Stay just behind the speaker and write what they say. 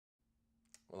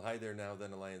Well, hi there now,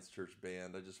 then Alliance Church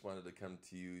Band. I just wanted to come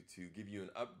to you to give you an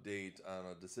update on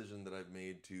a decision that I've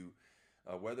made to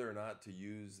whether or not to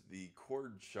use the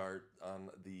chord chart on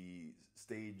the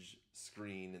stage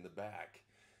screen in the back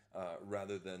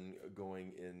rather than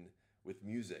going in with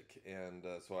music. And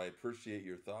so I appreciate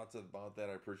your thoughts about that.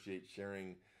 I appreciate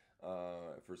sharing.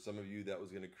 For some of you, that was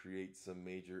going to create some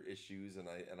major issues, and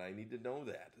I need to know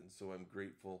that. And so I'm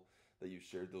grateful that you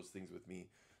shared those things with me.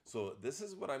 So this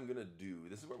is what I'm going to do.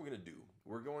 This is what we're going to do.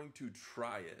 We're going to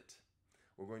try it.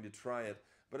 We're going to try it,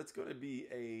 but it's going to be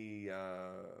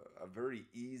a very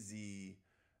easy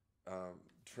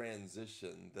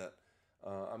transition that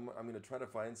I'm going to try to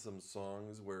find some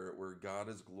songs where God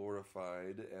is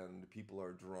glorified and people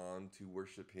are drawn to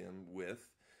worship Him with,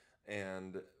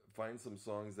 and find some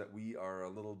songs that we are a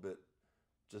little bit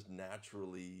just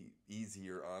naturally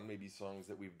easier on, maybe songs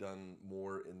that we've done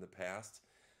more in the past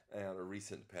or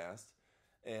recent past,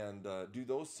 and do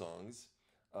those songs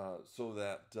so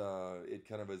that it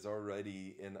kind of is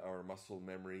already in our muscle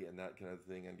memory and that kind of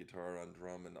thing, on guitar, on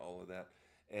drum, and all of that,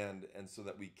 and so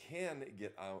that we can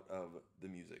get out of the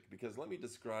music. Because let me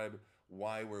describe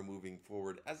why we're moving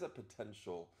forward as a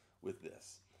potential with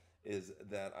this. Is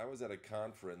that I was at a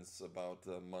conference about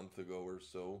a month ago or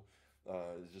so.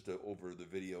 It was just over the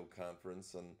video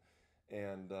conference,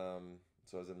 and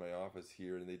so I was in my office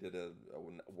here, and they did a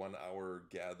 1 hour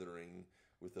gathering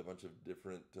with a bunch of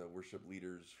different worship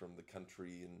leaders from the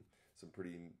country and some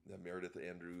pretty Meredith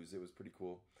Andrews. It was pretty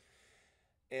cool.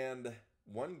 And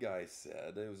one guy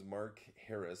said, it was Mark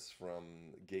Harris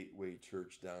from Gateway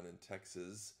Church down in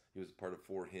Texas. He was part of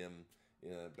For Him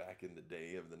back in the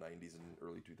day of the 90s and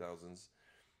early 2000s,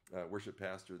 worship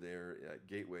pastor there at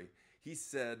Gateway. He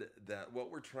said that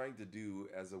what we're trying to do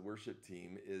as a worship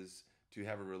team is to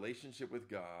have a relationship with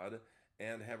God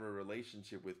and have a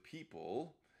relationship with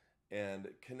people, and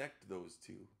connect those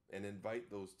two and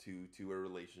invite those two to a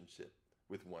relationship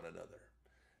with one another.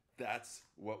 That's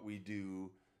what we do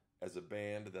as a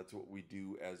band. That's what we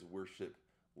do as worship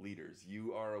leaders.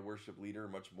 You are a worship leader,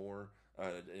 much more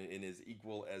and is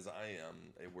equal as I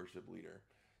am a worship leader.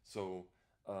 So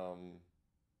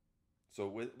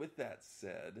with that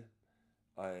said,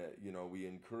 we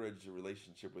encourage a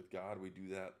relationship with God. We do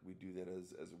that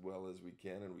as well as we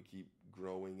can, and we keep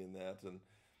growing in that. And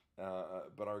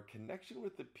but our connection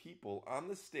with the people on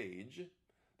the stage,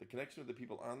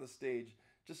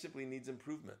 just simply needs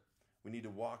improvement. We need to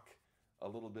walk a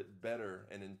little bit better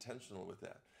and intentional with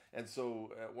that. And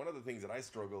so one of the things that I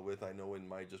struggle with, I know in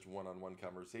my just one-on-one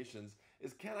conversations,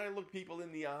 is can I look people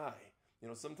in the eye?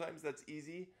 Sometimes that's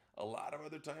easy. A lot of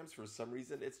other times, for some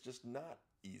reason, it's just not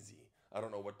easy. I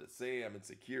don't know what to say. I'm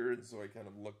insecure, and so I kind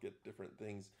of look at different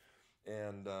things.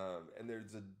 And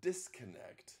there's a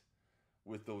disconnect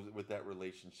with that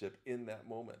relationship in that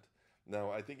moment.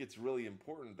 Now, I think it's really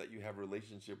important that you have a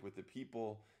relationship with the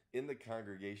people in the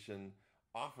congregation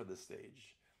off of the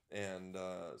stage, and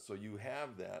so you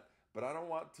have that. But I don't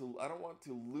want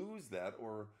to lose that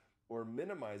or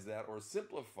minimize that or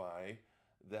simplify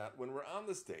that when we're on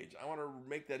the stage. I want to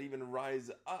make that even rise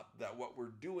up, that what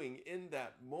we're doing in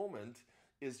that moment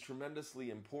is tremendously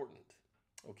important.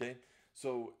 Okay,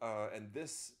 so and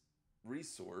this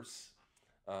resource,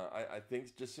 I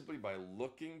think, just simply by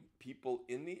looking people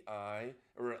in the eye,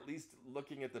 or at least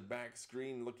looking at the back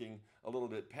screen, looking a little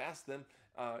bit past them,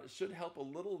 should help a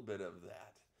little bit of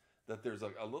that there's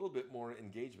a little bit more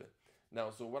engagement. Now,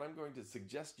 so what I'm going to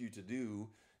suggest you to do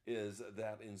is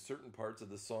that in certain parts of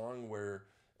the song where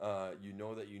you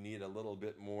know that you need a little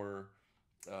bit more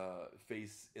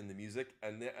face in the music,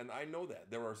 and I know that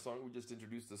there are songs. We just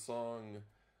introduced a song,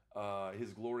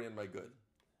 His Glory and My Good,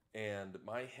 and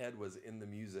my head was in the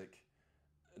music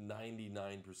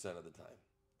 99% of the time.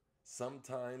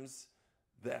 Sometimes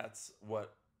that's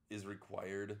what is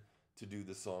required to do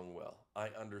the song well. I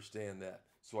understand that.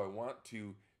 So I want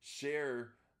to share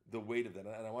the weight of that,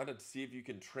 and I wanted to see if you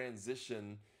can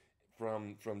transition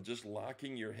from just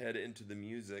locking your head into the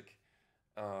music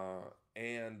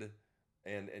and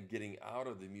getting out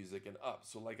of the music and up.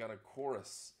 So like on a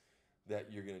chorus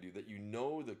that you're going to do, that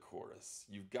the chorus,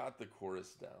 you've got the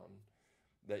chorus down,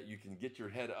 that you can get your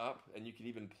head up, and you can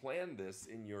even plan this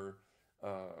in your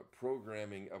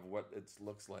programming of what it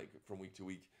looks like from week to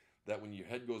week, that when your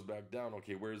head goes back down,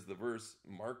 okay, where's the verse?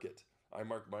 Mark it. I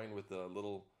mark mine with a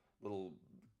little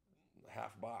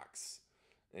half box,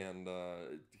 and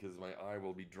because my eye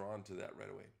will be drawn to that right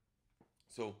away.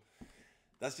 So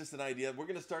that's just an idea. We're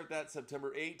going to start that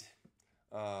September 8th.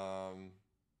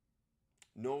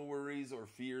 No worries or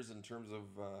fears in terms of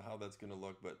how that's going to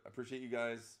look, but I appreciate you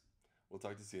guys. We'll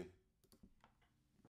talk to you soon.